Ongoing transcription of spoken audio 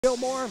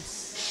Gilmore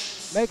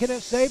making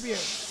his debut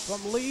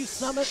from Lee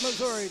Summit,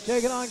 Missouri,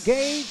 taking on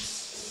Gage.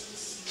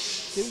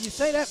 Did you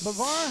say that?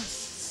 Bever?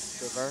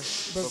 Bever?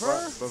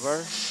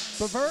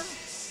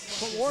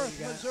 From Worth,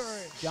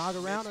 Missouri. Jog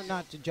around or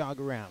not to jog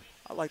around?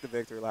 I like the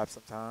victory lap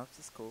sometimes.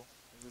 It's cool.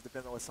 It just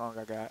depends on what song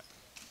I got.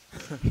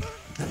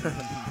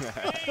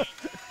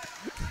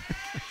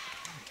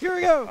 Here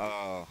we go.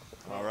 Oh,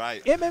 all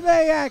right.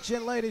 MMA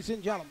action, ladies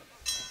and gentlemen.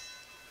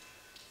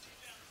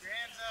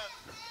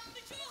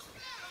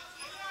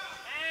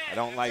 I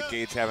don't like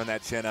Gage having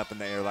that chin up in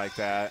the air like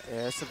that.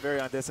 Yeah, it's a very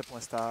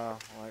undisciplined style.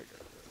 Like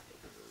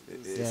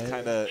it's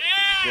kind of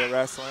good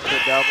wrestling,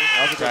 good double.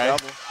 That was a good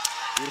double.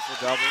 Beautiful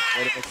double.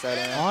 Way to mix that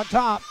in. On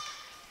top.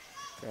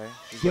 Okay.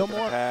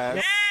 Gilmore.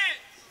 Nice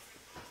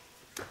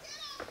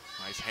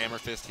hammer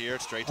fist here,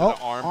 straight to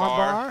the arm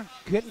bar.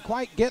 Couldn't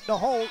quite get the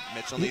hold.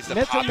 Mitchell needs to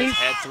pop his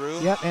head through.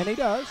 Yep, and he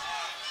does.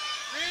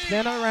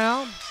 Spin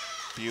around.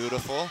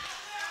 Beautiful.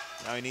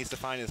 Now he needs to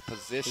find his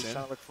position. He's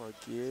trying to look for a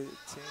guillotine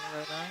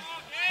right now.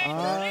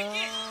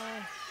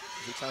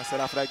 Is he trying to set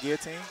off for that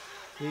guillotine?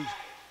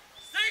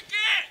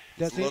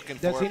 Does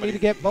he need to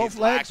get both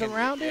legs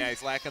around him? Yeah,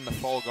 he's lacking the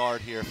full guard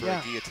here for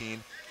a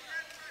guillotine.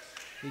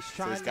 He's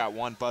trying. So he's got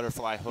one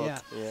butterfly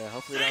hook. Yeah,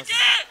 hopefully he doesn't.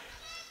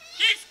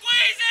 Keep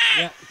squeezing!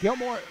 Yeah,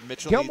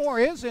 Gilmore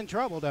is in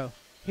trouble, though.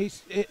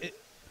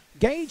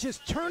 Gage is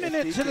turning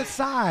it to the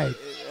side.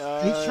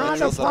 He's trying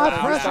to apply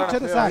pressure to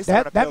the side.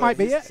 That might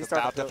be it. He's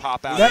about to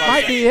pop out. That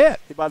might be it.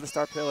 He's about to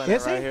start peeling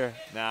it right here.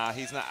 Nah,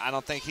 he's not. I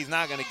don't think he's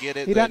not going to get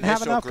it. He doesn't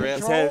have enough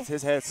control.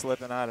 His head's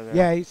slipping out of there.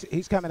 Yeah,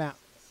 he's coming out.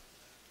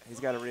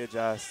 He's got to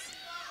readjust.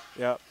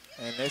 Yep.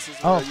 And this is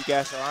where you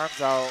gas your arms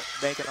out,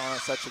 banking on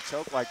such a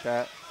choke like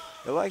that.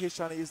 It looks like he's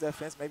trying to use that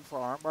fence maybe for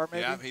an arm bar,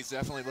 maybe? Yeah, he's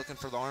definitely looking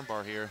for the arm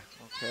bar here.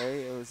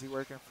 Okay. Was he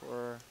working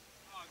for...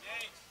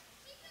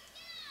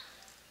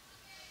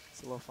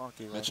 It's a little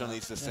funky right Mitchell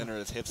needs to center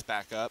his hips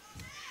back up.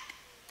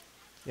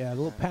 Yeah, a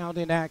little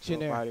pounding action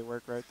there. Body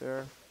work right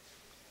there.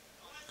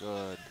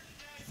 Good.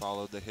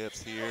 Followed the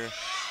hips here.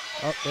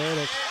 Oh, there it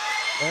is.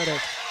 There it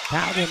is.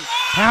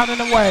 Pounding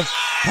away.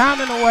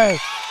 Pounding away.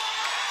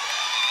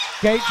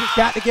 Gage has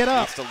got to get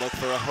up. Needs to look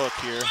for a hook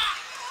here.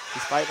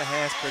 He's fighting the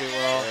hands pretty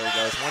well. There he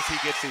goes. Once he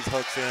gets these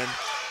hooks in.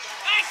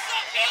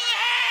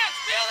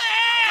 Feel the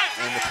hands!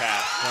 In the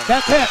tap.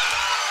 That's it.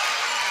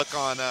 Look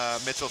on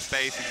Mitchell's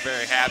face. He's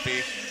very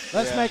happy.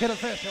 Let's make it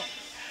official.